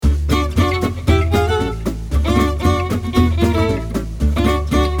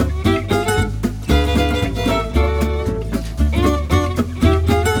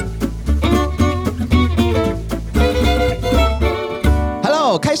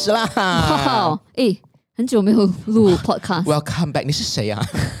始啦！哇，很久没有录 podcast。Welcome back， 你是谁啊？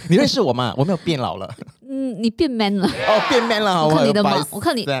你认识我吗？我没有变老了。你变 man 了。变 man 了。我看你的毛，我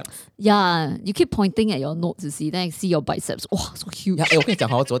看你 ，Yeah， you keep pointing at your notes, you see, then I see your biceps. 哇 so huge. 我跟你讲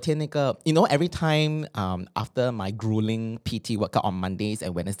我昨天那个 you know every time after my grueling PT workout on Mondays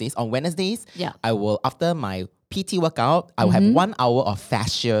and Wednesdays, on Wednesdays, Yeah. I will after my PT workout, I will have 1 hour of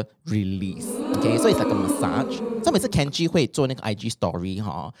fascia release. Okay, so it's like a massage. So 每次 Kenji 会做那个 IG story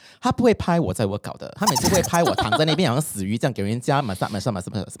他不会拍我在 workout 的，他每次会拍我躺在那边好像死鱼这样给人家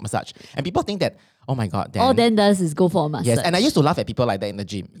massage. And people think that, oh my god, All Dan does is go for a massage. Yes, and I used to laugh at people like that in the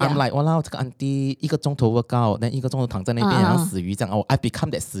gym. Yeah. I'm like, 哇，这个 auntie 1个钟头 workout, then 1个钟头躺在那边好像死鱼这样。I've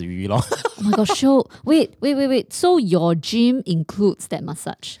become that 死鱼咯。Oh my gosh, wait. So your gym includes that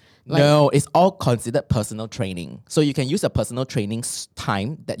massage? No, it's all considered personal training. So you can use a personal training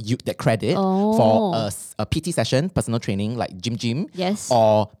time that credit for a PT session, personal training like gym, Yes.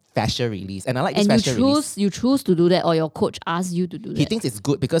 or fascia release. And I like this fascia release. You choose to do that, or your coach asks you to do that? He thinks it's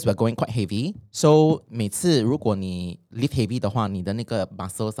good because we're going quite heavy. So 每次如果你 lift heavy 的话，你的那个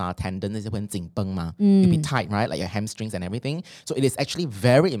muscles tendon 那些会很紧绷嘛。You'll be tight, right? Like your hamstrings and everything. So it is actually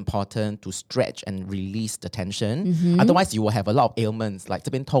very important to stretch and release the tension. Otherwise, you will have a lot of ailments, like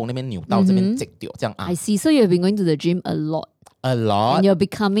这边痛，那边扭到，这边折掉，这样啊。I see. So you have been going to the gym a lot. A lot. And you're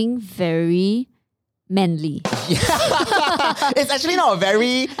becoming very manly. It's actually not a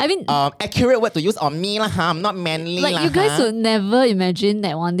very accurate word to use on me lah. I'm not manly like lah. You guys would never imagine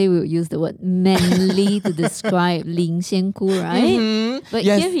that one day we would use the word manly to describe Ling Xiangu, right? But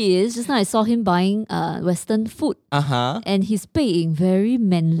yes. Here he is. Just now I saw him buying Western food. And he's 背影 very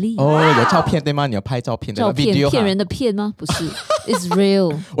manly. 有照片对吗？你有拍照片对吗？ 照片骗人的骗吗？不是 It's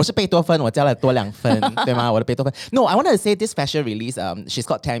real. 我是贝多芬，我加了多2分对吗？我的贝多芬。No, I wanted to say this fascia release. She's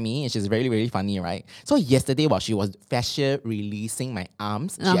called Tammy, and she's really, really funny, right? So yesterday while she was fascia releasing my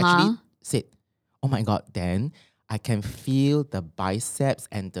arms, she actually said, "Oh my god, Dan, I can feel the biceps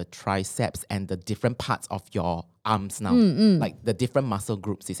and the triceps and the different parts of your arms now, like the different muscle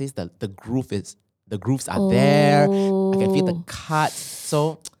groups." She says the grooves are there. I can feel the cuts.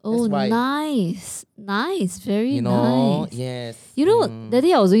 So that's why, nice, very nice. Yes. You know, that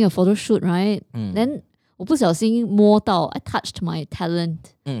day I was doing a photo shoot, right? Then 我不小心摸到 I touched my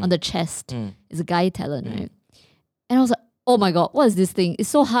talent on the chest. It's a guy talent, right? And I was like, oh my god, what is this thing? It's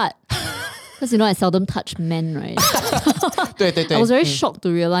so hard. Because I seldom touch men, right? 对。I was very shocked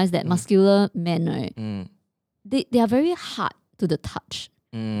to realize that muscular men, right? They are very hard to the touch.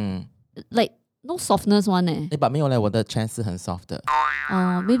 Like no softness one eh. But 没有嘞，我的 chest 是很 soft 的。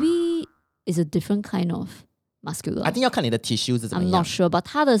Maybe it's a different kind of muscular. I think 要看你的 tissue 是怎么样。I'm not sure, but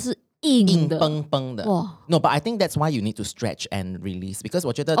它的是硬的，硬崩的。No, but I think that's why you need to stretch and release, because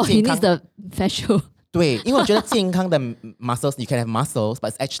我觉得he needs the fascia. 对，因为我觉得健康的 muscles, you can have muscles, but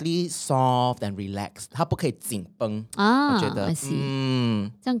it's actually soft and relaxed. 它不可以紧绷。我觉得 I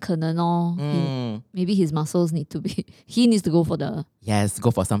see. 这样可能maybe his muscles he needs to go for the go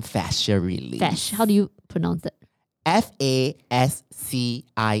for some fascia release. How do you pronounce that? Fascia.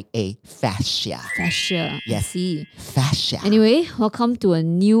 Fascia. Yes. See. Fascia. Anyway, welcome to a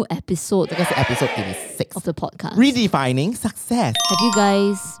new episode. 这个是 episode 86 of the podcast. Redefining Success. Have you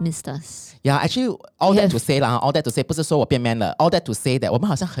guys missed us? Yeah, actually, all that to say 不是说我变 man 了 all that to say that 我们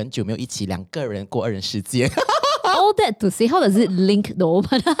好像很久没有一起2个人过2人世界。All that to say, how does it link though?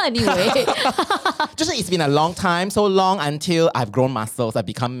 But anyway. 就是 it's been a long time, so long until I've grown muscles, I've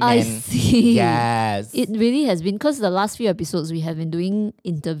become man. I see. Yes. It really has been, because the last few episodes we have been doing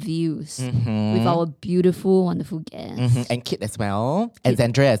interviews with our beautiful, wonderful guests. And Kit as well. And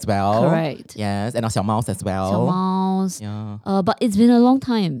Zandra as well. Correct. Yes. And our 小猫 as well. 小猫. Yeah. But it's been a long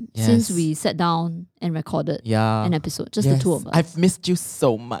time since we sat down and recorded an episode. Just the two of us. I've missed you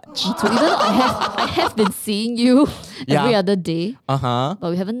so much. So even though I have been seeing you every other day, but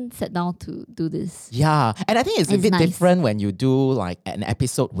we haven't sat down to do this. Yeah, and I think it's a bit nice. different when you do like an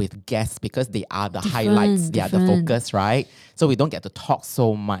episode with guests, because they are the highlights, they are the focus, right? So we don't get to talk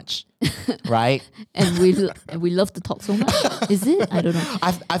so much, right? And we love to talk so much. Is it? I don't know.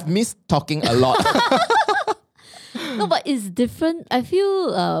 I've missed talking a lot. No, but it's different. I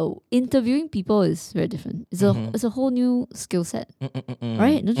feel interviewing people is very different. It's a whole new skill set,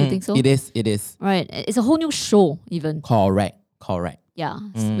 right? Don't you think so? It is. Right. It's a whole new show even. Correct. Yeah.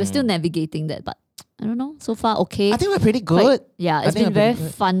 We're still navigating that, but I don't know. So far, okay. I think we're pretty good. It's been very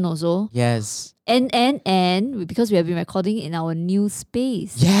fun also. Yes. And because we have been recording in our new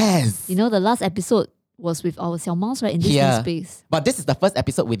space. Yes. You know, the last episode was with our 小猫, right? In this new space. But this is the first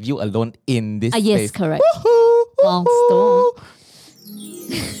episode with you alone in this space. Yes, correct. Woohoo! Milestone.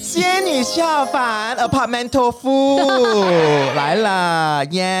 仙女下凡 apartmental food 来了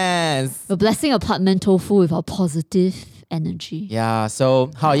yes We're blessing apartmental food with our positive energy. yeah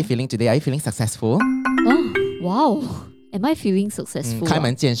so how are you feeling today are you feeling successful Oh, wow. Am I feeling successful? 开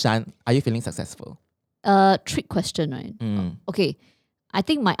门见山 are you feeling successful Trick question, right? Okay. I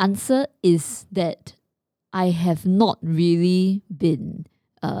think my answer is that I have not really been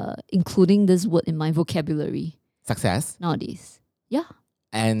including this word in my vocabulary success nowadays. Yeah.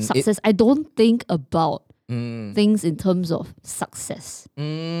 and Success. I don't think about things in terms of success.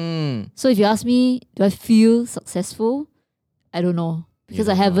 So if you ask me, do I feel successful? I don't know. Because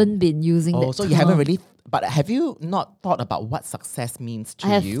I haven't been using that so term. you haven't really but have you not thought about what success means to I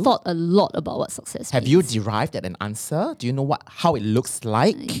have you thought a lot about what success have means. you derived at an answer do you know how it looks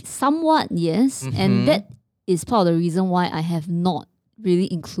like Somewhat, yes. And that is part of the reason why I have not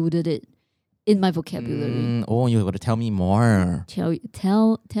really included it in my vocabulary. Oh, you got to tell me more. Tell you.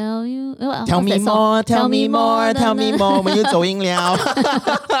 Tell me more, tell me more, tell me more. 我们又走音了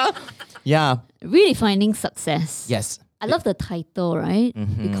Yeah. Redefining success. Yes. I love the title, right?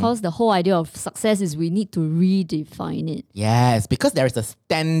 Because the whole idea of success is we need to redefine it. Yes, because there is a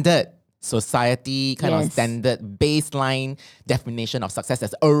standard society kind of Yes. standard baseline definition of success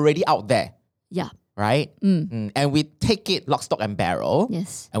that's already out there, Yeah. right? And we take it lock, stock, and barrel.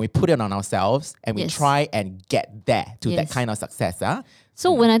 Yes. And we put it on ourselves and we Yes. try and get there to that Yes. kind of success. Huh?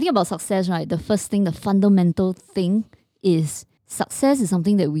 So when I think about success, right, the first thing, the fundamental thing is success is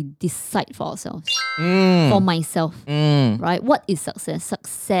something that we decide for ourselves. For myself, right? What is success?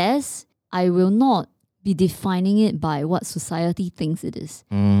 Success, I will not be defining it by what society thinks it is.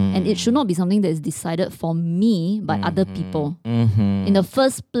 And it should not be something that is decided for me by other people. In the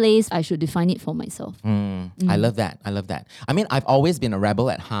first place, I should define it for myself. I love that. I love that. I mean, I've always been a rebel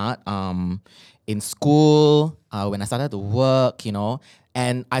at heart. In school, when I started to work,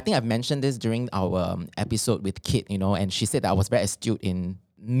 and I think I've mentioned this during our episode with Kit, and she said that I was very astute in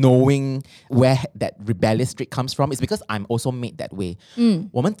knowing where that rebellious streak comes from. It's because I'm also made that way.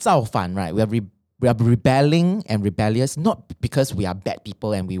 我们造反, right? We are rebelling and rebellious not because we are bad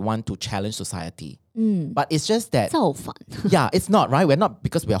people and we want to challenge society. But it's just that 造反. yeah, it's not, right? We're not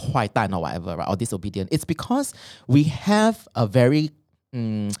because we are 坏蛋 or whatever, right? Or disobedient. It's because we have a very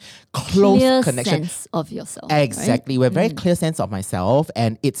close Clear connection. sense of yourself. Exactly. Right? We're very clear sense of myself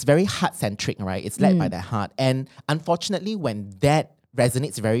and it's very heart-centric, right? It's led by the heart. And unfortunately, when that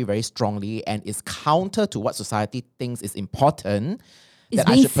resonates very, very strongly and is counter to what society thinks is important, It's that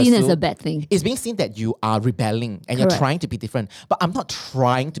I being should seen as pursue, a bad thing. it's being seen that you are rebelling and Correct. you're trying to be different. But I'm not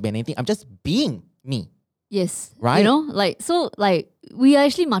trying to be anything. I'm just being me. Yes. Right? We are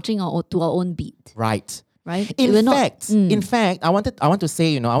actually marching to our own beat. Right. Right? In fact, I want to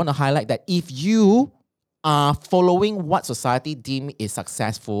say, I want to highlight that if you are following what society deem is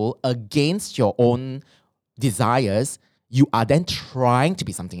successful against your own desires, you are then trying to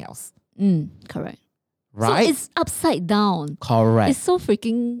be something else. Correct. Right? So it's upside down. Correct. It's so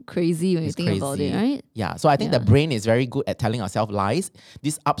freaking crazy when you think about it, right? Yeah. So I think the brain is very good at telling ourselves lies,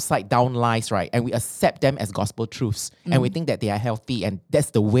 these upside down lies, right? And we accept them as gospel truths. And we think that they are healthy and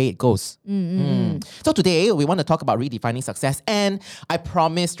that's the way it goes. So today we want to talk about redefining success. And I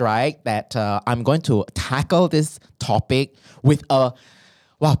promised, right, that I'm going to tackle this topic with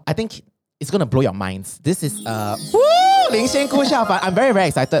I think it's going to blow your minds. This is, 林仙姑下凡. I'm very, very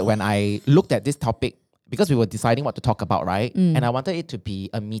excited when I looked at this topic. Because we were deciding what to talk about, right? And I wanted it to be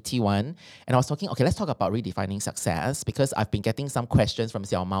a meaty one. And I was talking, okay, let's talk about redefining success because I've been getting some questions from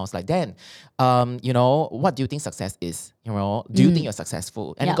Xiao Mao's like, Dan, what do you think success is? Do you think you're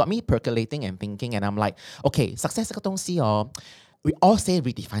successful? And it got me percolating and thinking. And I'm like, okay, success 这个东西we all say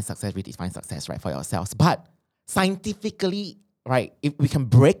redefine success, right, for yourselves. But scientifically, right, if we can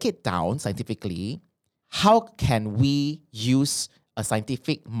break it down scientifically, how can we use a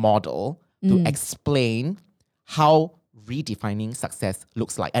scientific model to explain how redefining success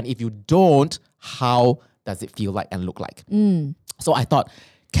looks like? And if you don't, how does it feel like and look like? So I thought,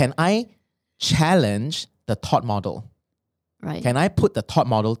 can I challenge the thought model? Right. Can I put the thought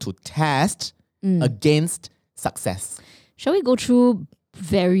model to test against success? Shall we go through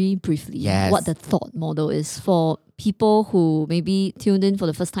very briefly what the thought model is for people who maybe tuned in for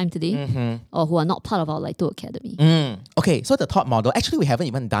the first time today or who are not part of our Lighto Academy? Okay, so the thought model, actually we haven't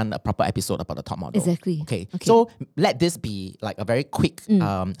even done a proper episode about the thought model. Exactly. Okay. So let this be like a very quick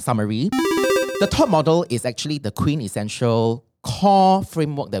summary. The thought model is actually the quintessential core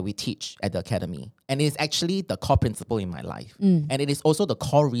framework that we teach at the Academy. And it's actually the core principle in my life. And it is also the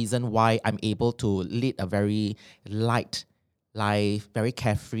core reason why I'm able to lead a very light, life, very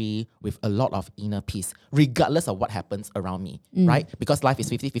carefree, with a lot of inner peace, regardless of what happens around me, right? Because life is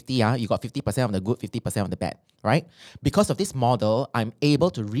 50-50, yeah? You got 50% of the good, 50% of the bad, right? Because of this model, I'm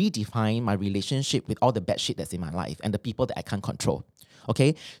able to redefine my relationship with all the bad shit that's in my life and the people that I can't control,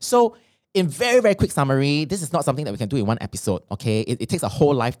 okay? So in very, very quick summary, this is not something that we can do in one episode, okay? It takes a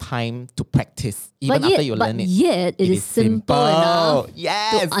whole lifetime to practice, even after you learn it. But yet, it is simple enough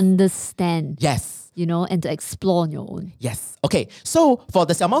to understand. Yes. You know, and to explore on your own. Yes. Okay. So for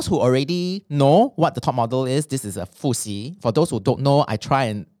the Xiaomaos who already know what the top model is, this is a 复习. For those who don't know, I try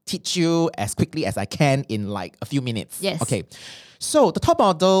and teach you as quickly as I can in like a few minutes. Yes. Okay. So the top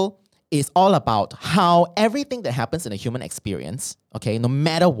model is all about how everything that happens in a human experience, okay, no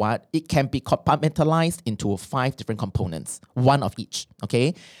matter what, it can be compartmentalized into 5 different components, one of each,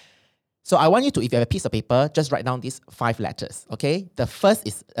 okay? So I want you to, if you have a piece of paper, just write down these 5 letters, okay? The first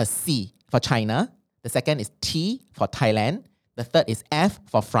is a C for China. The second is T for Thailand. The third is F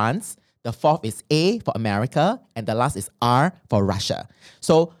for France. The fourth is A for America. And the last is R for Russia.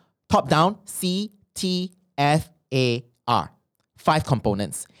 So top down, C, T, F, A, R. 5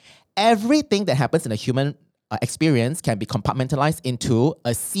 components. Everything that happens in a human experience can be compartmentalized into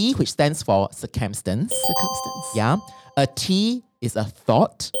a C, which stands for circumstance. Yeah. A T is a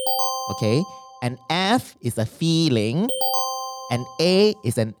thought. Okay. An F is a feeling. And A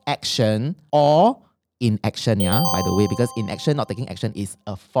is an action or inaction, yeah, by the way, because inaction, not taking action, is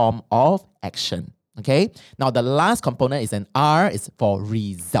a form of action. Okay? Now, the last component is an R, is for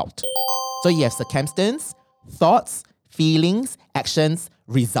result. So you have circumstance, thoughts, feelings, actions,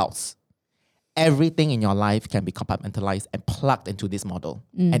 results. Everything in your life can be compartmentalized and plugged into this model.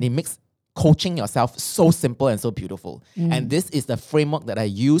 And it makes coaching yourself so simple and so beautiful. And this is the framework that I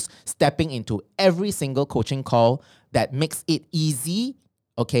use stepping into every single coaching call that makes it easy,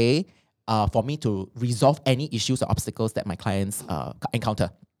 okay, for me to resolve any issues or obstacles that my clients encounter.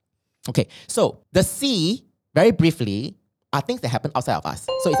 Okay, so the C, very briefly, are things that happen outside of us.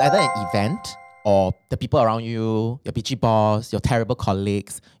 So it's either an event or the people around you, your bitchy boss, your terrible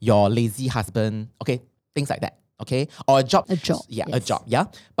colleagues, your lazy husband, okay, things like that. Okay, or a job. Yeah, yes. A job, yeah.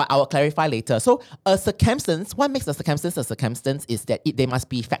 But I will clarify later. So a circumstance, what makes a circumstance is that they must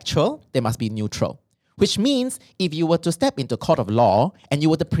be factual, they must be neutral. Which means if you were to step into court of law and you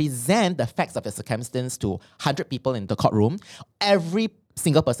were to present the facts of the circumstance to 100 people in the courtroom, every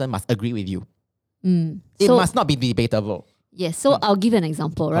single person must agree with you. It must not be debatable. Yes, so I'll give an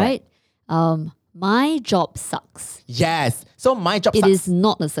example, right? My job sucks. Yes. So my job sucks. It is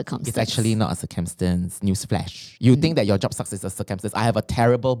not a circumstance. It's actually not a circumstance. Newsflash. You think that your job sucks is a circumstance. I have a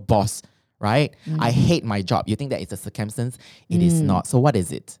terrible boss, right? I hate my job. You think that it's a circumstance? It is not. So what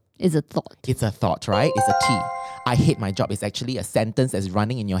is it? It's a thought. It's a thought, right? It's a T. I hate my job. It's actually a sentence that's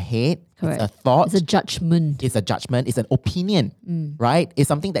running in your head. Correct. It's a thought. It's a judgment. It's a judgment. It's an opinion, right? It's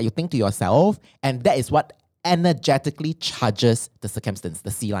something that you think to yourself, and that is what energetically charges the circumstance, the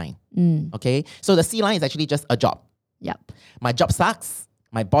C line. Okay? So the C line is actually just a job. Yep. My job sucks.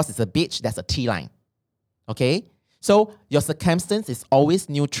 My boss is a bitch. That's a T line. Okay? So your circumstance is always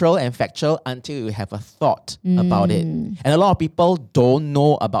neutral and factual until you have a thought about it. And a lot of people don't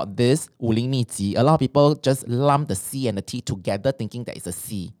know about this 武林秘籍. A lot of people just lump the C and the T together thinking that it's a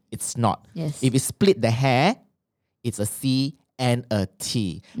C. It's not. Yes. If you split the hair, it's a C and a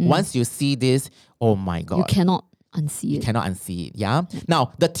T. Once you see this, oh my God. You cannot unsee it. You cannot unsee it, yeah?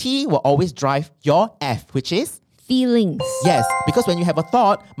 Now, the T will always drive your F, which is? Feelings. Yes, because when you have a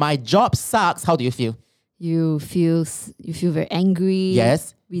thought, my job sucks, how do you feel? You feel very angry.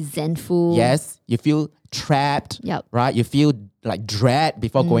 Yes. Resentful. Yes. You feel trapped. Yep. Right? You feel like dread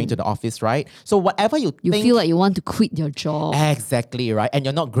before going to the office, right? So whatever you think. You feel like you want to quit your job. Exactly, right? And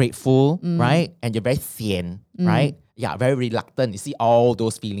you're not grateful, right? And you're very sian, right? Yeah, very reluctant. You see all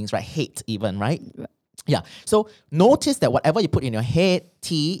those feelings, right? Hate even, right? Yeah. So notice that whatever you put in your head,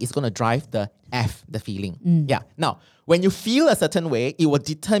 T is going to drive the F, the feeling. Yeah. Now, when you feel a certain way, it will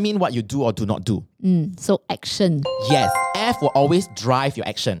determine what you do or do not do. So action. Yes. F will always drive your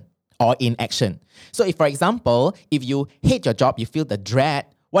action or inaction. So if, for example, if you hate your job, you feel the dread,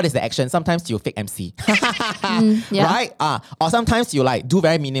 what is the action? Sometimes you fake MC. Right? Or sometimes you like do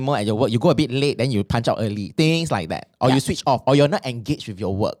very minimal at your work. You go a bit late, then you punch out early. Things like that. Or you switch off. Or you're not engaged with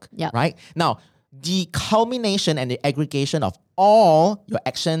your work. Right? Now, the culmination and the aggregation of all your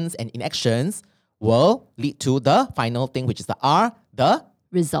actions and inactions will lead to the final thing, which is the R, the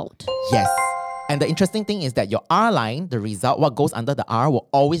result. Yes. And the interesting thing is that your R line, the result, what goes under the R, will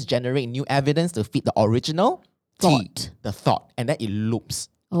always generate new evidence to feed the original thought. T, the thought. And then it loops.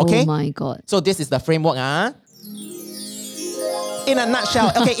 Oh okay? My God. So this is the framework. In a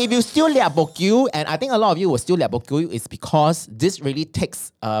nutshell, okay, if you still liat bokyu, and I think a lot of you will still liat bokyu, is because this really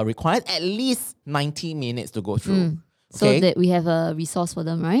requires at least 90 minutes to go through. So that we have a resource for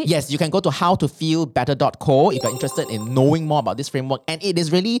them, right? Yes, you can go to howtofeelbetter.co if you're interested in knowing more about this framework. And it is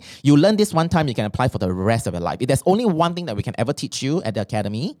really, you learn this one time, you can apply for the rest of your life. If there's only one thing that we can ever teach you at the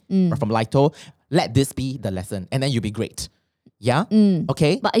academy from Lito, let this be the lesson, and then you'll be great. Yeah?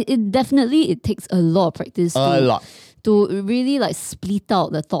 Okay? But it takes a lot of practice. To really like split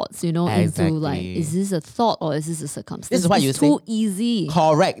out the thoughts, into like, is this a thought or is this a circumstance? This is what it's too easy.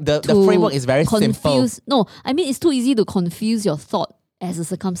 Correct. The framework is very simple. No, I mean, it's too easy to confuse your thought as a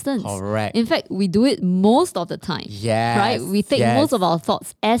circumstance. Correct. In fact, we do it most of the time. Yes. Right? We take most of our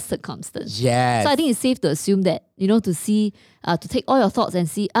thoughts as circumstance. Yes. So I think it's safe to assume that, to see, to take all your thoughts and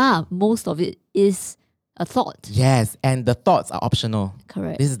see, most of it is a thought. Yes. And the thoughts are optional.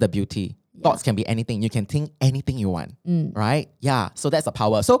 Correct. This is the beauty. Thoughts can be anything. You can think anything you want, right? Yeah, so that's the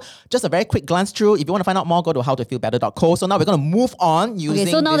power. So just a very quick glance through. If you want to find out more, go to howtofeelbetter.co. So now we're going to move on using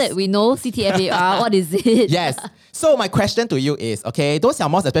so now that we know CTFAR, what is it? Yes. So my question to you is, okay, those 小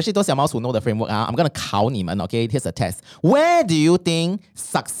猫, especially those 小猫 who know the framework, I'm going to 考你们, okay? Here's a test. Where do you think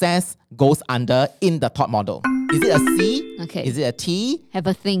success goes under in the thought model? Is it a C? Okay. Is it a T? Have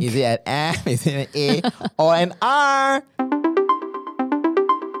a think. Is it an F? Is it an A? Or an R?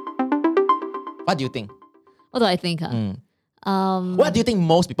 What do you think? What do I think? What do you think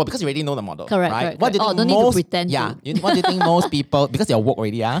most people, because you already know the model, correct, right? Correct, what do you think don't most, need to pretend yeah, what do you think most people, because you're woke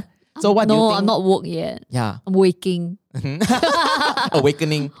already, So what do you think? No, I'm not woke yet. Yeah. I'm waking.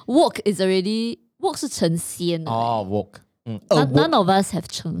 Awakening. Woke is already, woke 是成仙. Oh, woke. None of us have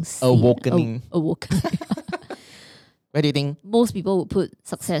成仙. Awakening. Awakening. Where do you think? Most people would put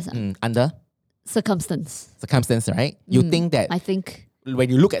success under? Circumstance, right? You think that I think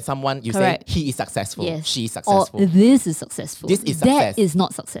when you look at someone, you correct. say he is successful, yes. she is successful. Or this is successful. This is success. That is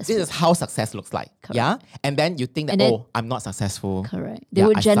not successful. This is how success looks like. Correct. Yeah? And then you think that, then, I'm not successful. Correct. They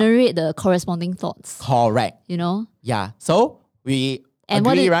would generate the corresponding thoughts. Correct. Yeah. So we and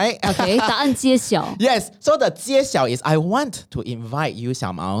agree, right? Okay, 答案揭晓. Yes. So the 揭晓 is I want to invite you,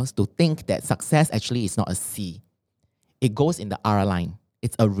 小毛, to think that success actually is not a C. It goes in the R line.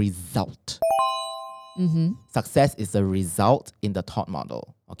 It's a result. Success is a result in the thought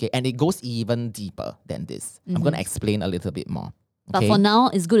model. Okay. And it goes even deeper than this. I'm going to explain a little bit more. Okay? But for now,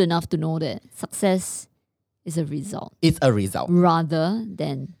 it's good enough to know that success is a result. It's a result. Rather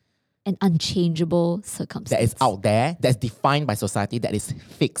than an unchangeable circumstance. That is out there, that's defined by society, that is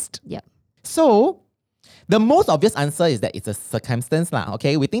fixed. Yeah. So, the most obvious answer is that it's a circumstance.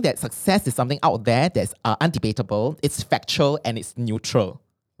 Okay? We think that success is something out there that's undebatable, it's factual, and it's neutral.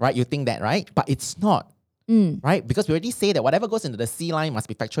 Right? You think that, right? But it's not. Right? Because we already say that whatever goes into the C line must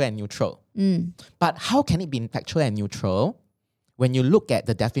be factual and neutral. But how can it be factual and neutral when you look at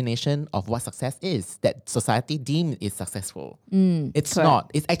the definition of what success is, that society deems is successful? It's correct.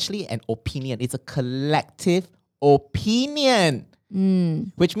 not. It's actually an opinion. It's a collective opinion,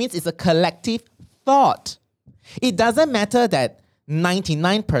 which means it's a collective thought. It doesn't matter that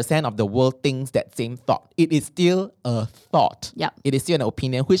 99% of the world thinks that same thought. It is still a thought. Yep. It is still an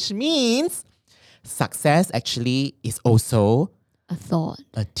opinion, which means success actually is also a thought.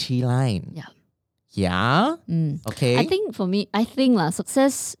 A T line. Yeah. Yeah? Okay. I think for me,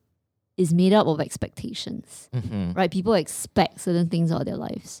 success is made up of expectations. Right? People expect certain things out of their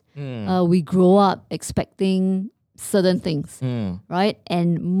lives. We grow up expecting certain things. Right?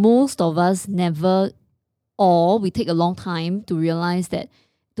 And most of us never, or we take a long time to realize that,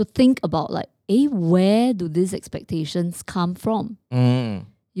 to think about like, where do these expectations come from?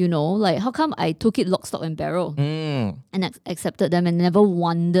 Like how come I took it lock, stock and barrel and accepted them and never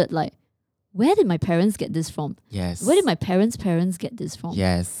wondered like, where did my parents get this from? Yes. Where did my parents' get this from?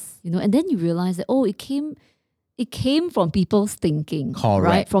 Yes. And then you realize that, it came from people's thinking. Correct.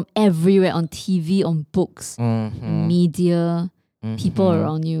 Right? From everywhere, on TV, on books, media, people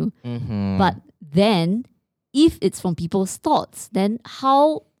around you. But then, if it's from people's thoughts, then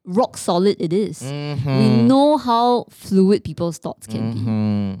how rock solid it is. We know how fluid people's thoughts can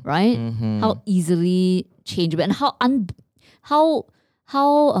be, right? How easily changeable and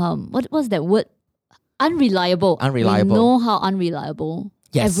what was that word? Unreliable. Unreliable. We know how unreliable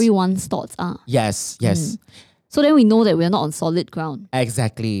everyone's thoughts are. Yes. So then we know that we're not on solid ground.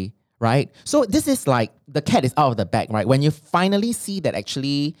 Exactly. Right? So this is like the cat is out of the bag, right? When you finally see that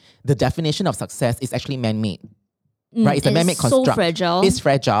actually the definition of success is actually man-made. Right? It's a man-made construct. So fragile. It's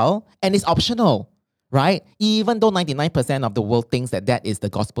fragile and it's optional. Right? Even though 99% of the world thinks that is the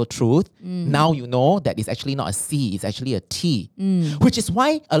gospel truth, now you know that it's actually not a C, it's actually a T. Which is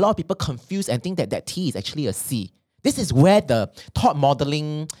why a lot of people confuse and think that T is actually a C. This is where the thought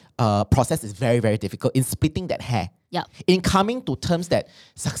modeling process is very, very difficult in splitting that hair. Yeah. In coming to terms that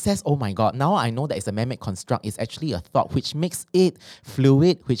success, oh my God, now I know that it's a man-made construct. It's actually a thought, which makes it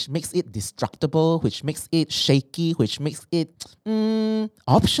fluid, which makes it destructible, which makes it shaky, which makes it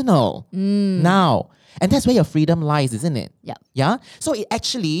optional. Now, and that's where your freedom lies, isn't it? Yeah. Yeah. So it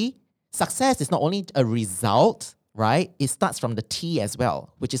actually, success is not only a result, right? It starts from the T as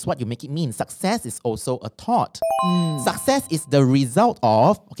well, which is what you make it mean. Success is also a thought. Success is the result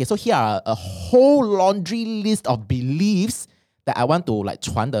of, okay, so here are a whole laundry list of beliefs that I want to like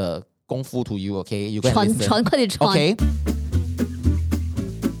传的功夫 to you, okay? You go and listen. 快点传. Okay?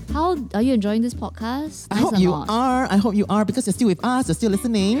 How are you enjoying this podcast? I hope you are. I hope you are because you're still with us. You're still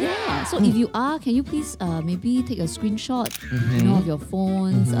listening. Yeah. So if you are, can you please maybe take a screenshot, of your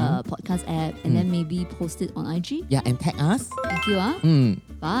phone's podcast app, and then maybe post it on IG? Yeah, and tag us. Thank you.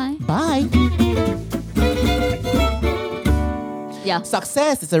 Bye. Bye. Yeah.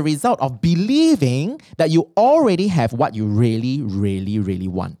 Success is a result of believing that you already have what you really, really, really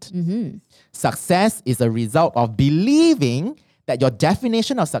want. Success is a result of believing that your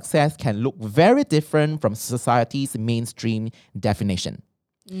definition of success can look very different from society's mainstream definition.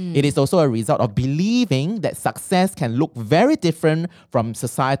 It is also a result of believing that success can look very different from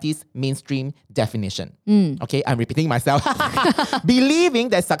society's mainstream definition. Okay, I'm repeating myself. Believing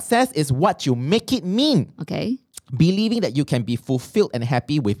that success is what you make it mean. Okay. Believing that you can be fulfilled and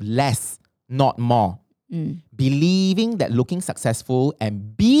happy with less, not more. Believing that looking successful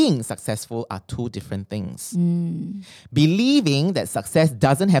and being successful are two different things. Believing that success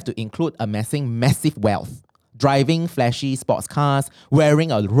doesn't have to include amassing massive wealth, driving flashy sports cars,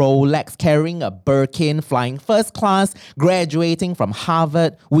 wearing a Rolex, carrying a Birkin, flying first class, graduating from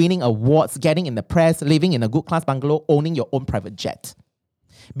Harvard, winning awards, getting in the press, living in a good class bungalow, owning your own private jet.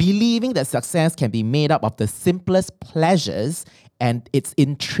 Believing that success can be made up of the simplest pleasures and it's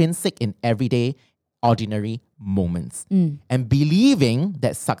intrinsic in everyday ordinary moments. And believing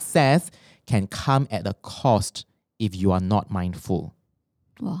that success can come at a cost if you are not mindful.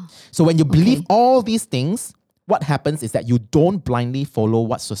 Wow. So when you believe all these things, what happens is that you don't blindly follow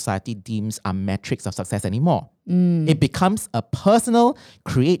what society deems are metrics of success anymore. It becomes a personal,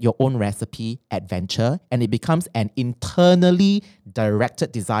 create your own recipe adventure, and it becomes an internally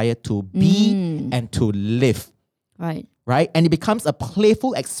directed desire to be and to live. Right? And it becomes a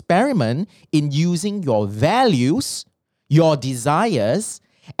playful experiment in using your values, your desires,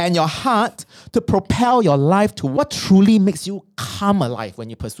 and your heart to propel your life to what truly makes you come alive when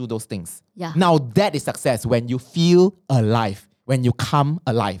you pursue those things. Yeah. Now that is success, when you feel alive, when you come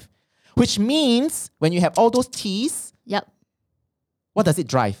alive. Which means when you have all those T's, Yep. what does it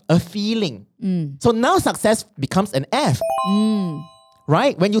drive? A feeling. So now success becomes an F.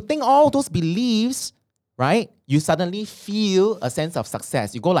 Right? When you think all those beliefs, right, you suddenly feel a sense of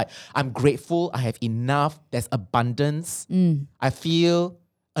success. You go like, I'm grateful, I have enough, there's abundance, I feel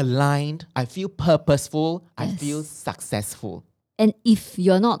aligned, I feel purposeful, I feel successful. And if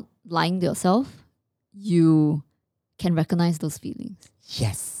you're not lying to yourself, you can recognize those feelings.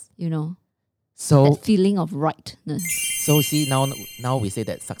 Yes. So that feeling of rightness. So see, now we say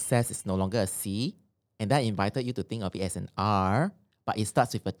that success is no longer a C, and that invited you to think of it as an R, but it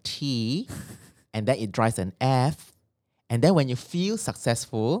starts with a T, and then it drives an F. And then when you feel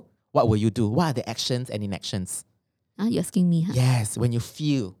successful, what will you do? What are the actions and inactions? You're asking me, huh? Yes, when you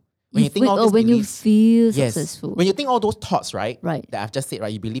feel. When you think all these when beliefs, you feel successful. When you think all those thoughts, right? Right. That I've just said,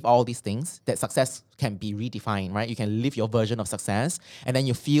 right? You believe all these things, that success can be redefined, right? You can live your version of success, and then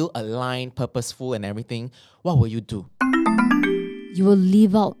you feel aligned, purposeful, and everything. What will you do? You will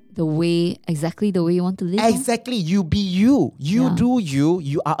live out exactly the way you want to live. Exactly. You be you. You do you.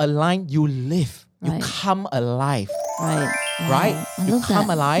 You are aligned. You live. You come alive. Right? You come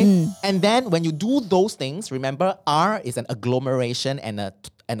alive. And then when you do those things, remember, R is an agglomeration and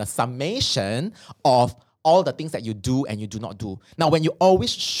a summation of all the things that you do and you do not do. Now, when you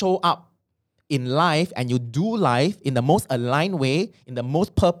always show up in life and you do life in the most aligned way, in the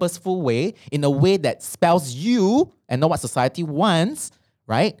most purposeful way, in a way that spells you and not what society wants,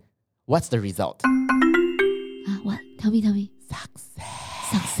 right? What's the result? What? Tell me.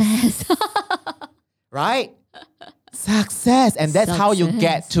 Success. Right? Success. And that's how you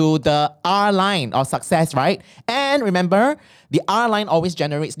get to the R line of success, right? And remember, the R line always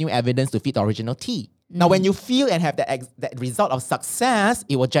generates new evidence to fit the original T. Now, when you feel and have that result of success,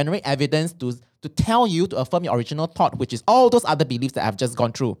 it will generate evidence to tell you, to affirm your original thought, which is all those other beliefs that I've just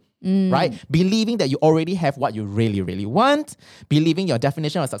gone through. Right? Believing that you already have what you really, really want. Believing your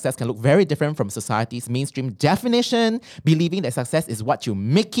definition of success can look very different from society's mainstream definition. Believing that success is what you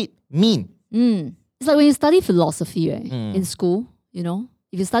make it mean. It's like when you study philosophy, right? In school, you know,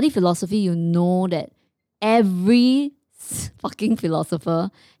 if you study philosophy, you know that every fucking philosopher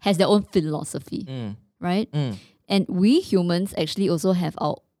has their own philosophy, right? And we humans actually also have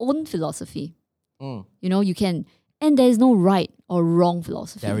our own philosophy. You know, you can, and there is no right or wrong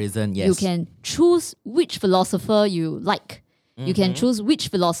philosophy. There isn't, yes. You can choose which philosopher you like. You can choose which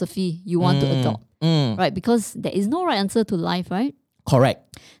philosophy you want to adopt, right? Because there is no right answer to life, right?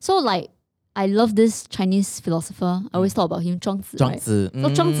 Correct. So like, I love this Chinese philosopher. I always talk about him, Zhuangzi. Zhuangzi.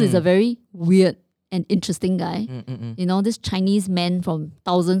 Right? So Zhuangzi is a very weird and interesting guy. You know, this Chinese man from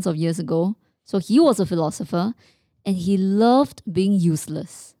thousands of years ago. So he was a philosopher and he loved being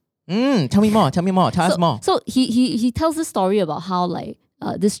useless. Tell me more. Tell us more. So he tells this story about how like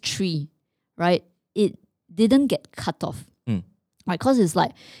this tree, right? It didn't get cut off. Right, because it's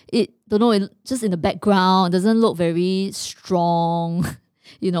like, it just in the background, doesn't look very strong,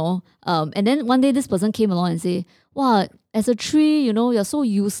 you know. And then one day this person came along and say, wow, as a tree, you know, you're so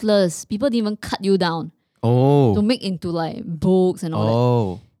useless. People didn't even cut you down to make into like books and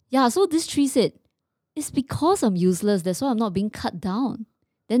all that. Yeah, so this tree said, it's because I'm useless, that's why I'm not being cut down.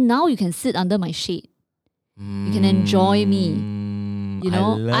 Then now you can sit under my shade. You can enjoy me. You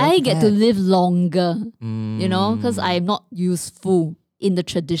know, I get to live longer, you know, because I'm not useful in the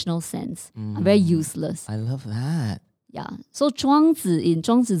traditional sense. I'm very useless. I love that. Yeah. So Zhuangzi, in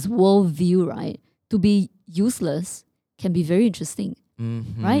Zhuangzi's worldview, right, to be useless can be very interesting,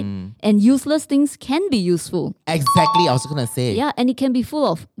 right? And useless things can be useful. Exactly, I was going to say. Yeah, and it can be full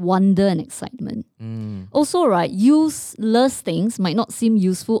of wonder and excitement. Also, right, useless things might not seem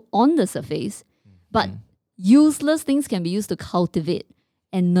useful on the surface, but useless things can be used to cultivate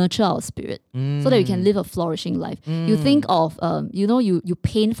and nurture our spirit so that we can live a flourishing life. You think of, you know, you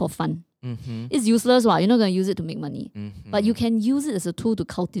paint for fun. It's useless, right? You're not going to use it to make money. But you can use it as a tool to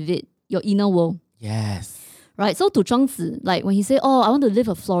cultivate your inner world. Yes. Right? So to Zhuangzi, like when he say, oh, I want to live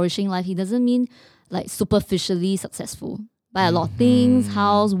a flourishing life, he doesn't mean like superficially successful. Buy a lot of things,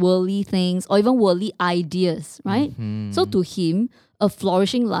 house, worldly things, or even worldly ideas, right? So to him, a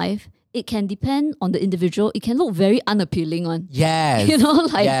flourishing life, it can depend on the individual. It can look very unappealing on. Yes. You know,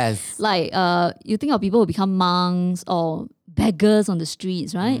 like, yes. like you think of people who become monks or beggars on the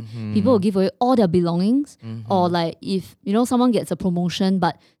streets, right? People will give away all their belongings. Or like if, you know, someone gets a promotion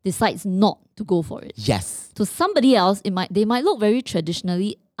but decides not to go for it. Yes. To somebody else, they might look very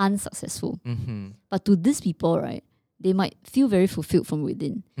traditionally unsuccessful. But to these people, right, they might feel very fulfilled from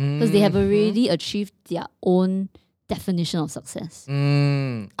within. Because they have already achieved their own definition of success.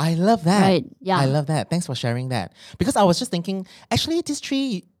 I love that. Right, yeah. I love that. Thanks for sharing that. Because I was just thinking, actually, this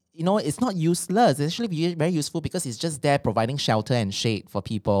tree, you know, it's not useless. It's actually very useful because it's just there providing shelter and shade for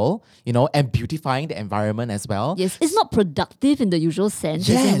people, you know, and beautifying the environment as well. Yes, it's not productive in the usual sense.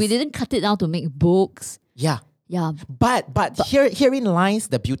 Yes. We didn't cut it down to make books. Yeah. Yeah. But herein lies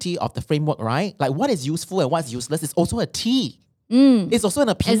the beauty of the framework, right? Like what is useful and what's useless is also a T. It's also an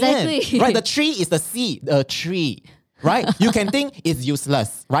opinion. Exactly. Right? The tree is the seed, the tree. Right? You can think it's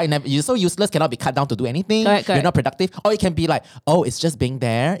useless, right? You're so useless, cannot be cut down to do anything. Correct. You're not productive. Or it can be like, oh, it's just being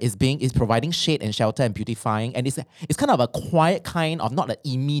there, it's providing shade and shelter and beautifying. And it's kind of a quiet kind of, not an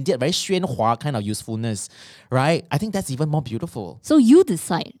immediate, very 喧哗 kind of usefulness. Right? I think that's even more beautiful. So you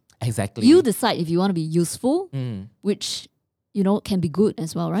decide. Exactly. You decide if you want to be useful, which, you know, can be good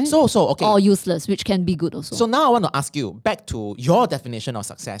as well, right? So okay. Or useless, which can be good also. So now I want to ask you, back to your definition of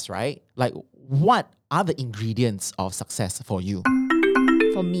success, right? Like, what are the ingredients of success for you?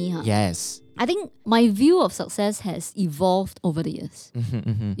 For me, huh? Yes. I think my view of success has evolved over the years.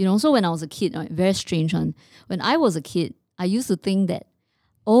 You know, so when I was a kid, right, very strange one. When I was a kid, I used to think that,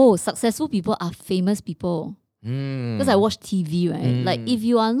 oh, successful people are famous people. Because I watch TV, right? Like if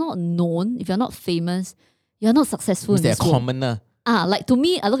you are not known, if you're not famous, you're not successful in They're this world. commoner. Like to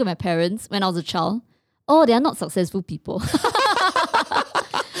me, I look at my parents when I was a child. Oh, they are not successful people.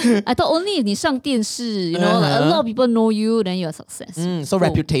 I thought only if 你上电视, you know, like a lot of people know you, then you're a success. So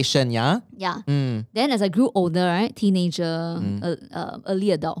reputation, yeah? Yeah. Then as I grew older, right, teenager,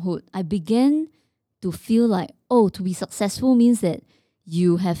 early adulthood, I began to feel like, oh, to be successful means that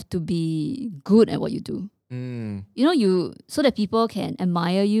you have to be good at what you do. You know, so that people can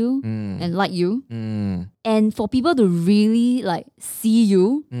admire you and like you. And for people to really like see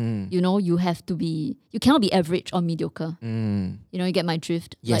you, you know, you cannot be average or mediocre. You know, you get my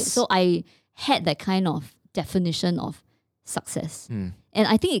drift. Yes. Like, so I had that kind of definition of success. And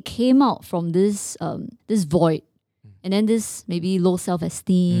I think it came out from this void. And then this maybe low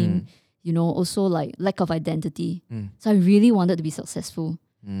self-esteem, you know, also like lack of identity. So I really wanted to be successful.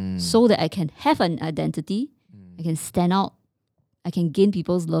 So that I can have an identity, I can stand out, I can gain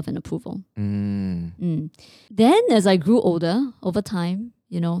people's love and approval. Mm. Then as I grew older, over time,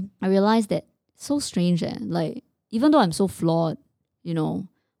 I realized that so strange. Like, even though I'm so flawed,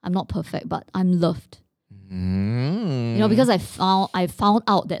 I'm not perfect, but I'm loved. Because I found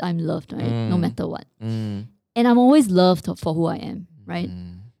out that I'm loved, right? No matter what. And I'm always loved for who I am, right?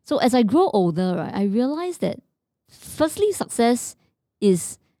 So as I grow older, right, I realized that firstly, success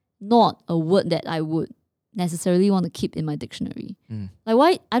is not a word that I would necessarily want to keep in my dictionary. Like,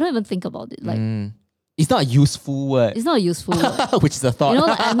 why? I don't even think about it. Like, it's not a useful word. It's not a useful word. Which is the thought.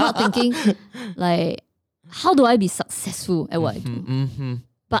 Like, I'm not thinking like, how do I be successful at what I do?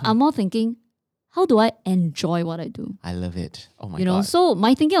 But I'm more thinking, how do I enjoy what I do? I love it. Oh my God. So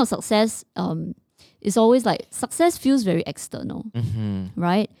my thinking of success is always like, success feels very external,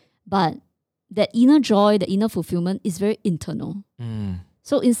 right? But that inner joy, the inner fulfillment is very internal.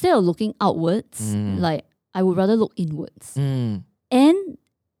 So instead of looking outwards, like, I would rather look inwards. And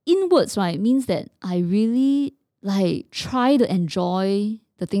inwards, right, means that I really like try to enjoy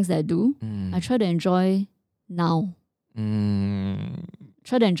the things that I do. I try to enjoy now.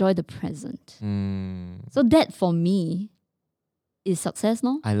 Try to enjoy the present. So that for me is success,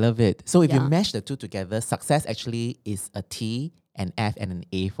 no? I love it. So if you mash the two together, success actually is a T, an F, and an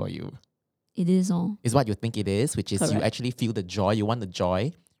A for you. It is all. Is what you think it is, which is Correct. you actually feel the joy. You want the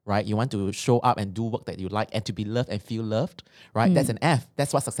joy, right? You want to show up and do work that you like and to be loved and feel loved, right? That's an F.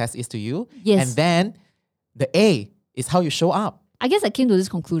 That's what success is to you. Yes. And then the A is how you show up. I guess I came to this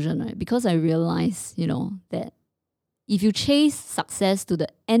conclusion, right? Because I realized, that if you chase success to the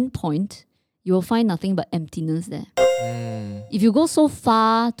end point, you will find nothing but emptiness there. If you go so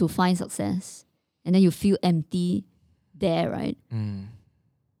far to find success and then you feel empty there, right?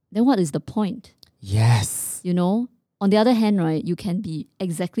 Then what is the point? Yes. On the other hand, right, you can be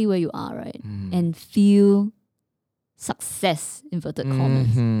exactly where you are, right? And feel success, inverted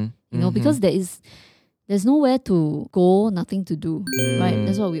commas. Because there's nowhere to go, nothing to do, right?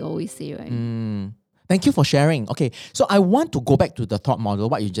 That's what we always say, right? Thank you for sharing. Okay, so I want to go back to the thought model,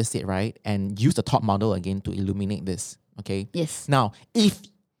 what you just said, right? And use the thought model again to illuminate this, okay? Yes. Now, if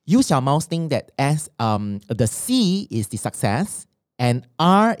you, Xiao Mao's, think that as the C is the success and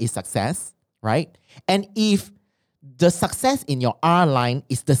R is success, right? And if the success in your R line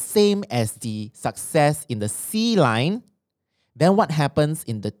is the same as the success in the C line, then what happens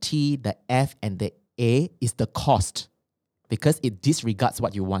in the T, the F, and the A is the cost, because it disregards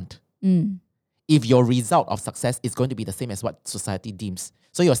what you want. If your result of success is going to be the same as what society deems.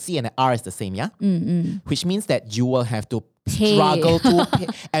 So your C and the R is the same, yeah? Which means that you will have to struggle to pay,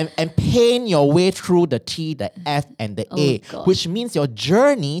 and pain your way through the T, the F, and the A. God. Which means your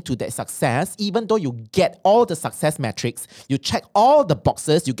journey to that success, even though you get all the success metrics, you check all the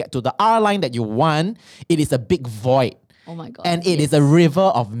boxes, you get to the R line that you want, it is a big void. Oh my God. And it is a river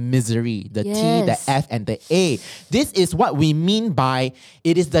of misery, the T, the F, and the A. This is what we mean by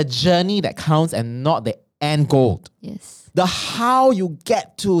it is the journey that counts and not the end goal. Yes. The how you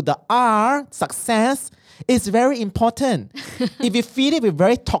get to the R, success, is very important. If you feed it with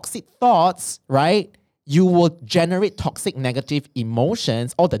very toxic thoughts, right, you will generate toxic negative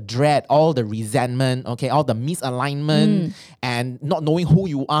emotions, all the dread, all the resentment, okay, all the misalignment, and not knowing who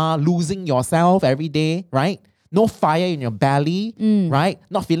you are, losing yourself every day, right? No fire in your belly, right?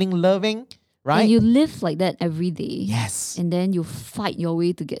 Not feeling loving, right? And you live like that every day. Yes. And then you fight your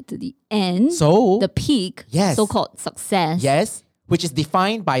way to get to the end. So, the peak, so-called success. yes, which is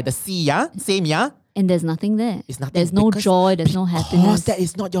defined by the C, yeah? Same, yeah? And there's nothing there. It's nothing. There's no joy, there's no happiness. Because that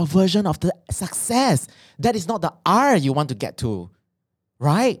is not your version of the success. That is not the R you want to get to,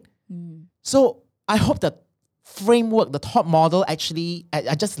 right? So I hope the framework, the thought model, actually,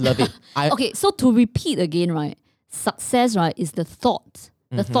 I just love it. Okay, so to repeat again, right? Success, right, is the thoughts.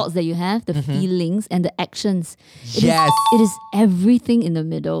 The thoughts that you have, the feelings, and the actions. It is everything in the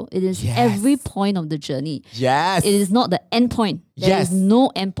middle. It is every point of the journey. Yes. It is not the end point. There is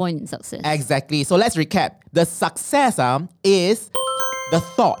no end point in success. Exactly. So let's recap. The success is the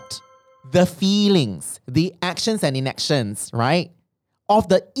thought, the feelings, the actions and inactions, right? Of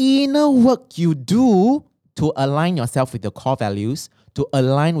the inner work you do to align yourself with your core values, to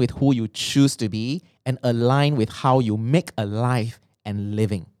align with who you choose to be, and align with how you make a life and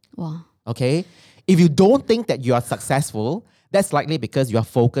living. Wow. Okay? If you don't think that you are successful, that's likely because you are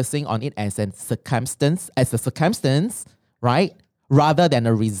focusing on it as a circumstance, right? Rather than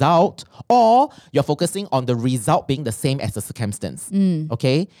a result, or you're focusing on the result being the same as the circumstance.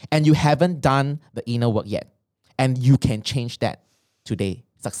 Okay? And you haven't done the inner work yet. And you can change that today.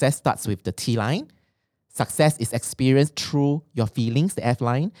 Success starts with the T line. Success is experienced through your feelings, the F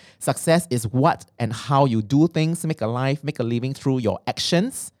line. Success is what and how you do things, make a life, make a living through your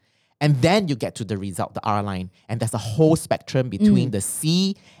actions. And then you get to the result, the R line. And there's a whole spectrum between the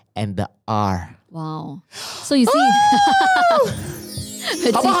C and the R. Wow. So you see...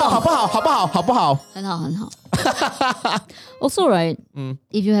 好不好? 很好. Also, right,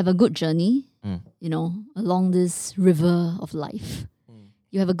 if you have a good journey, you know, along this river of life,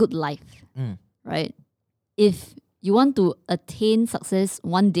 you have a good life, right? If you want to attain success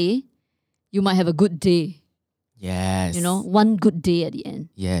one day, you might have a good day. Yes. You know, one good day at the end.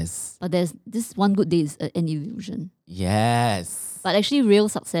 Yes. But there's this one good day is an illusion. Yes. But actually, real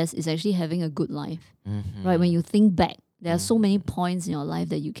success is actually having a good life, right? When you think back, there are so many points in your life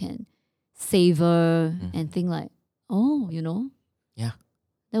that you can savor and think like, oh, you know,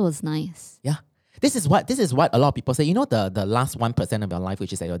 that was nice. Yeah. This is what a lot of people say. You know, the last 1% of your life,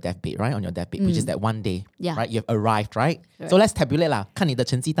 which is at your deathbed, right? On your deathbed, which is that one day, right? You've arrived, right? So let's tabulate lah. 看你的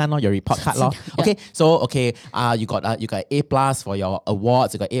成绩单咯, your report card咯. Okay, so you got A plus for your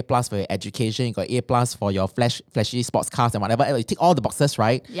awards, you got A plus for your education, you got A plus for your flashy sports cars and whatever. You tick all the boxes,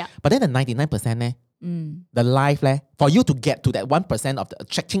 right? Yeah. But then the 99%, the life, for you to get to that 1% of the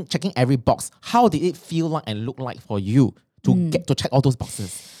checking every box, how did it feel like and look like for you to get to check all those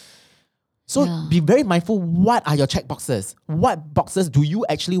boxes? So be very mindful, what are your check boxes? What boxes do you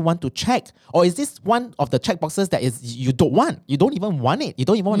actually want to check? Or is this one of the check boxes that is you don't want? You don't even want it. You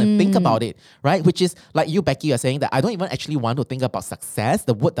don't even want to think about it, right? Which is like you, Becky, you're saying that I don't even actually want to think about success.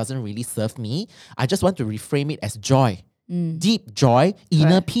 The word doesn't really serve me. I just want to reframe it as joy. Deep joy,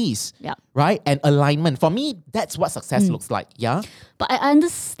 inner peace, right? And alignment. For me, that's what success looks like, yeah? But I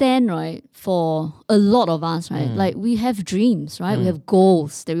understand, right, for a lot of us, right? Like we have dreams, right? We have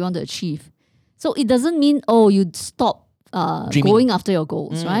goals that we want to achieve. So it doesn't mean, you stop going after your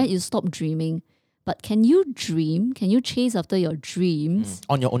goals, right? You stop dreaming. But can you dream? Can you chase after your dreams?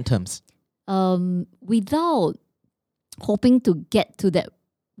 On your own terms. Without hoping to get to that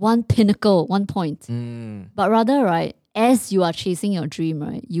one pinnacle, one point. But rather, right, as you are chasing your dream,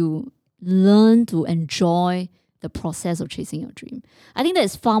 right, you learn to enjoy the process of chasing your dream. I think that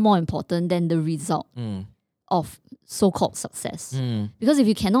is far more important than the result of so-called success. Because if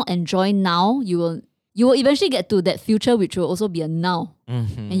you cannot enjoy now, you will eventually get to that future, which will also be a now.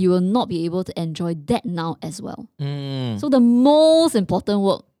 And you will not be able to enjoy that now as well. So the most important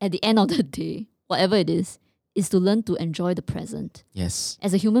work at the end of the day, whatever it is to learn to enjoy the present. Yes.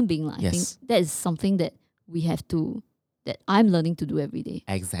 As a human being, I think that is something that that I'm learning to do every day.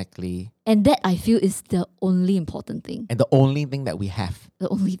 Exactly. And that I feel is the only important thing. And the only thing that we have. The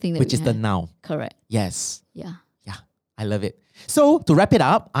only thing that which we is have. the now. Correct. Yes. Yeah. Yeah. I love it. So to wrap it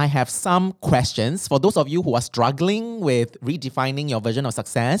up, I have some questions. For those of you who are struggling with redefining your version of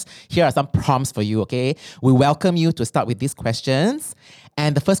success, here are some prompts for you, okay? We welcome you to start with these questions.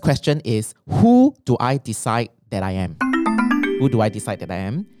 And the first question is, who do I decide that I am? Who do I decide that I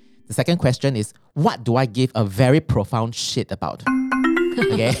am? The second question is, what do I give a very profound shit about?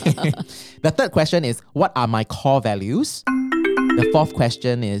 Okay. The third question is, what are my core values? The fourth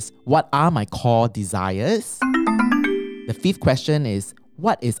question is, what are my core desires? The fifth question is,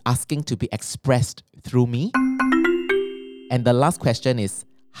 what is asking to be expressed through me? And the last question is,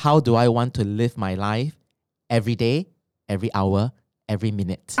 how do I want to live my life every day, every hour, every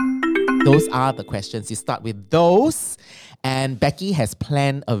minute? Those are the questions. You start with those. And Becky has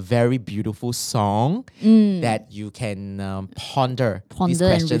planned a very beautiful song that you can ponder these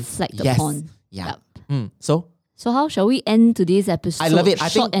questions. And reflect upon. Yeah. Yep. So how shall we end today's episode? I love it.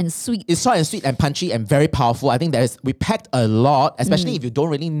 Short and sweet. It's short and sweet and punchy and very powerful. I think we packed a lot, especially if you don't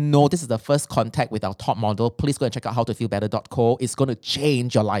really know this is the first contact with our top model. Please go and check out howtofeelbetter.co. It's going to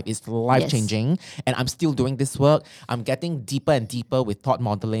change your life. It's life-changing. And I'm still doing this work. I'm getting deeper and deeper with thought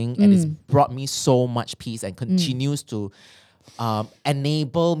modeling. And it's brought me so much peace and continues to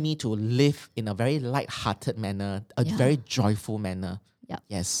enable me to live in a very light-hearted manner, a very joyful manner. Yeah.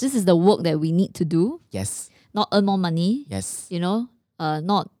 Yes. This is the work that we need to do. Yes. Not earn more money. Yes. You know,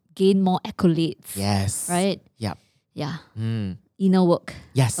 not gain more accolades. Yes. Right? Yeah. Yeah. Inner work.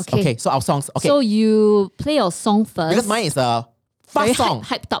 Yes. Okay. So our songs. Okay. So you play your song first. Because mine is a fast song.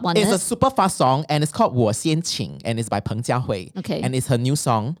 Hyped up one. It's a super fast song and it's called 我先请 and it's by Peng Jiahui. Okay. And it's her new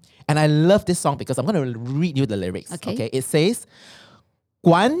song. And I love this song because I'm going to read you the lyrics. Okay. It says,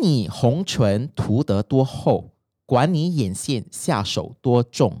 管你红唇涂得多厚，管你眼线下手多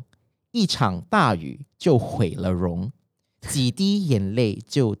重，一场大雨就毁了容，几滴眼泪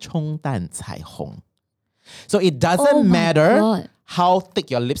就冲淡彩虹。So it doesn't matter how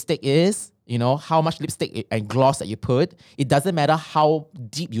thick your lipstick is, you know, how much lipstick and gloss that you put. It doesn't matter how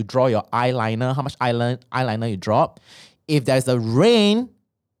deep you draw your eyeliner, how much eyeliner you drop. If there's a rain,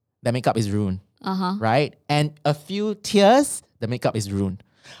 the makeup is ruined, right? And a few tears, the makeup is ruined.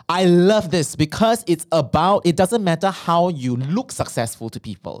 I love this because it doesn't matter how you look successful to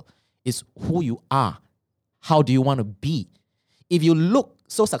people. It's who you are. How do you want to be? If you look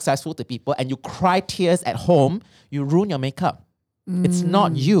so successful to people and you cry tears at home, you ruin your makeup. It's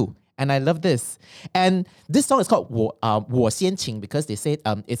not you. And I love this. And this song is called 我先请 because they say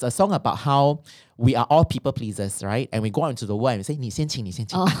it's a song about how we are all people pleasers, right? And we go out into the world and we say 你先请 你先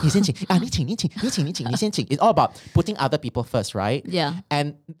请 你先请 你请 你先请 It's all about putting other people first, right? Yeah.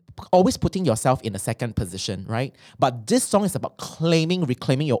 And always putting yourself in a second position, right? But this song is about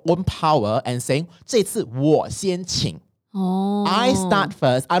reclaiming your own power and saying 这次我先请 I start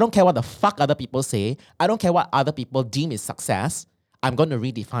first. I don't care what the fuck other people say. I don't care what other people deem is success. I'm going to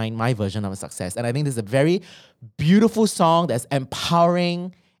redefine my version of a success. And I think this is a very beautiful song that's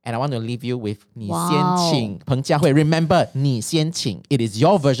empowering. And I want to leave you with 你先请 Peng Jiahui. Remember, 你先请 It is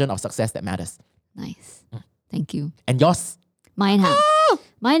your version of success that matters. Nice. Thank you. And yours? Mine,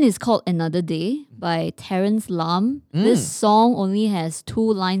 Mine is called Another Day by Terence Lam. This song only has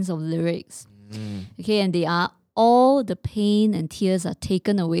 2 lines of lyrics. Okay, and they are, all the pain and tears are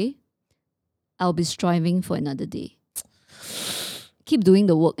taken away. I'll be striving for another day. Keep doing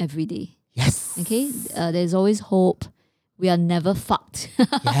the work every day. Yes. Okay, there's always hope. We are never fucked.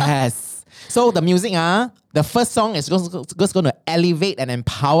 Yes. So the music, the first song is just going to elevate and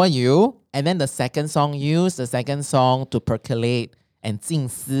empower you. And then the second song, use the second song to percolate and 静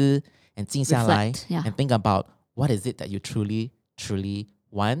思 and 静下来 and think about what is it that you truly, truly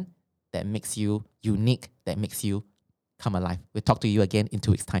want that makes you unique, that makes you come alive. We'll talk to you again in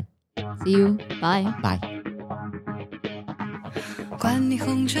 2 weeks' time. See you. Bye. Bye. 管你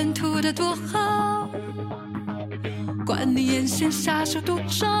红尘吐得多好，管你眼线下手多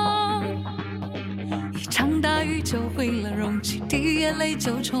重，一场大雨就毁了容，几滴眼泪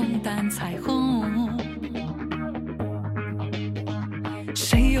就冲淡彩虹。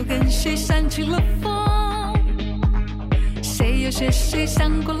谁又跟谁煽起了风，谁又学谁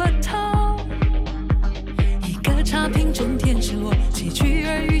想过了头，一个差评整天失落，几句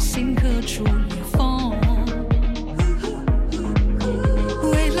耳语心刻出裂缝。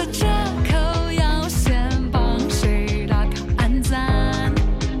为了这口要先帮谁打卡按赞，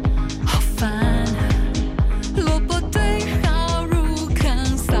好烦。萝卜对好入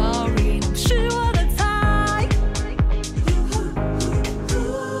坑 ，Sorry， 不是我的菜。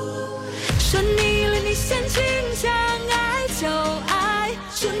说腻了你先请，想爱就爱。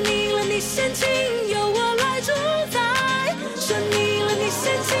说腻了你先请，由我来主宰。说腻了你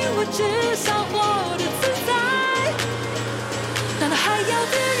先请，我只想活得自在。难道还要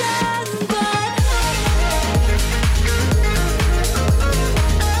别人管？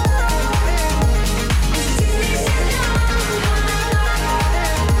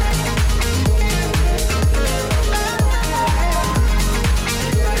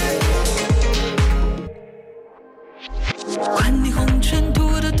管你红尘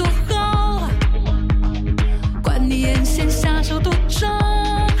吐得多厚，管你眼线下手多重，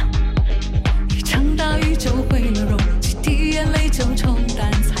一场大雨就毁了容，几滴眼泪就冲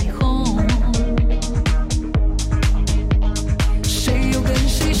淡彩虹。谁又跟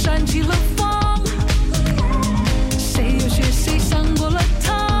谁煽起了风，谁又学谁想过了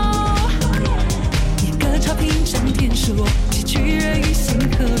头，一个差评整天失落，几句热语心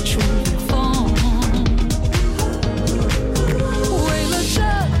刻出裂缝。为了这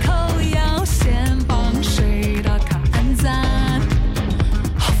口要先帮谁打卡按赞，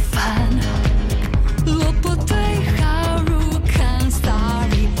好烦。萝卜对好入坑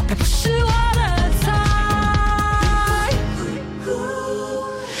 ，Sorry， 它不是我的菜。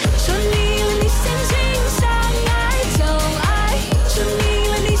说腻了你先请，想爱就爱。说腻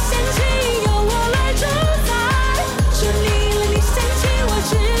了你先请，由我来主宰。说腻了你先请，我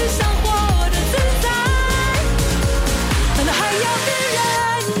只想活得自在。难道还要别人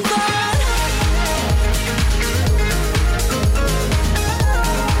管？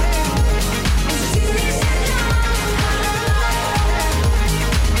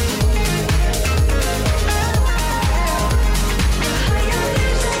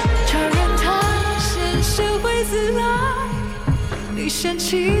承认他先学会自爱，你嫌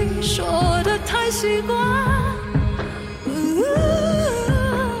弃说的太习惯，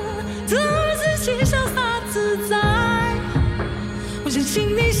做自己潇洒自在。我想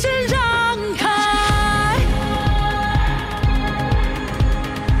请你先让开。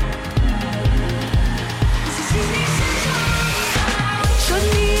说腻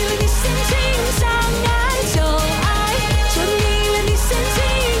了你先请。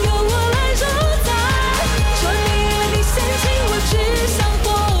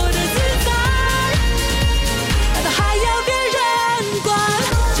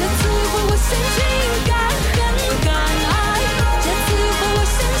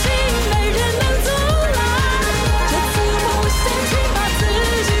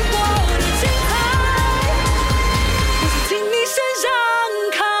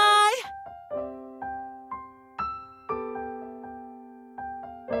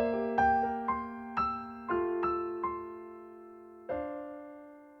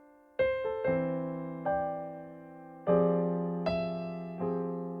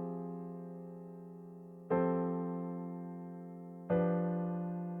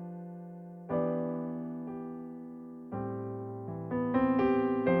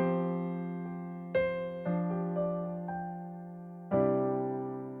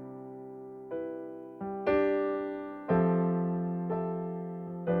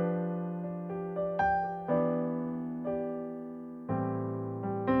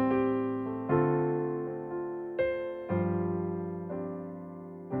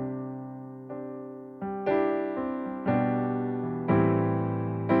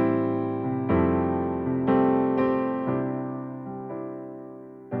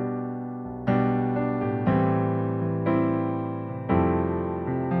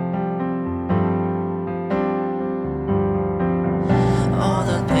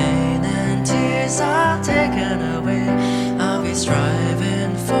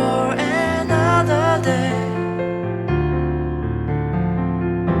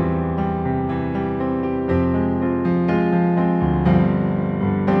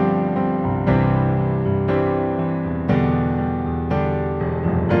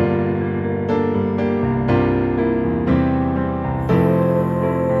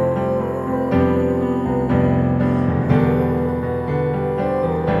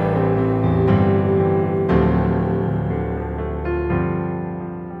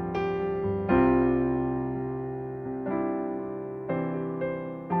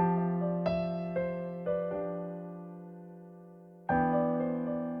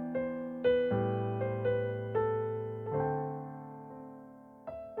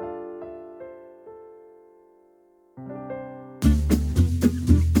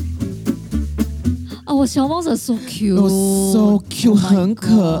Oh, 小猫 are so cute. It was so cute， Oh my 很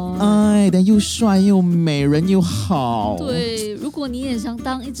可爱，但又帅又美，人又好。对，如果你也想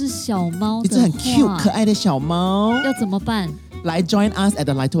当一只小猫的一只很话 cute 可爱的小猫，要怎么办？来 join us at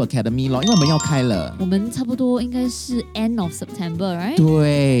the Lito Academy 咯，因为我们要开了。我们差不多应该是 end of September, right?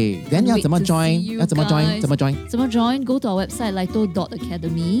 对 ，then 要怎么 Wait to see join？ you 要怎么 join？ guys 怎么 join？ 怎么 join? Go to our website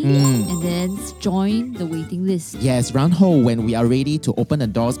lito.academy and then join the waiting list. Yes, 然后 when we are ready to open the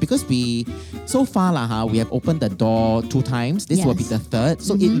doors, because we so far we have opened the door 2 times. This will be the third.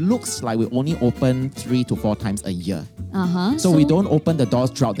 So it looks like we only open 3 to 4 times a year. So we don't open the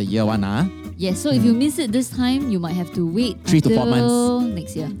doors throughout the year Yes, so if you miss it this time, you might have to wait 3 to 4 months.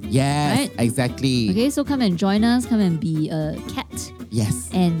 Next year. Yes, Right? exactly. Okay, so come and join us. Come and be a cat. Yes,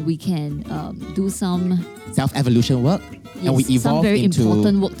 And we can do some self-evolution work. And we some evolve very into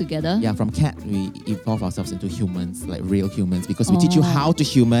important work together. Yeah, from cat, we evolve ourselves into humans, like real humans, because we teach you how to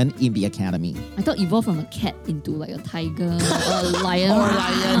human in the academy. I thought evolve from a cat into like a tiger or a lion. Or a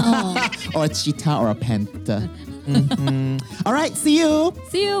lion. Or a cheetah or a panther. All right, see you.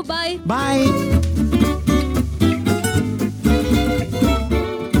 See you. Bye. Bye.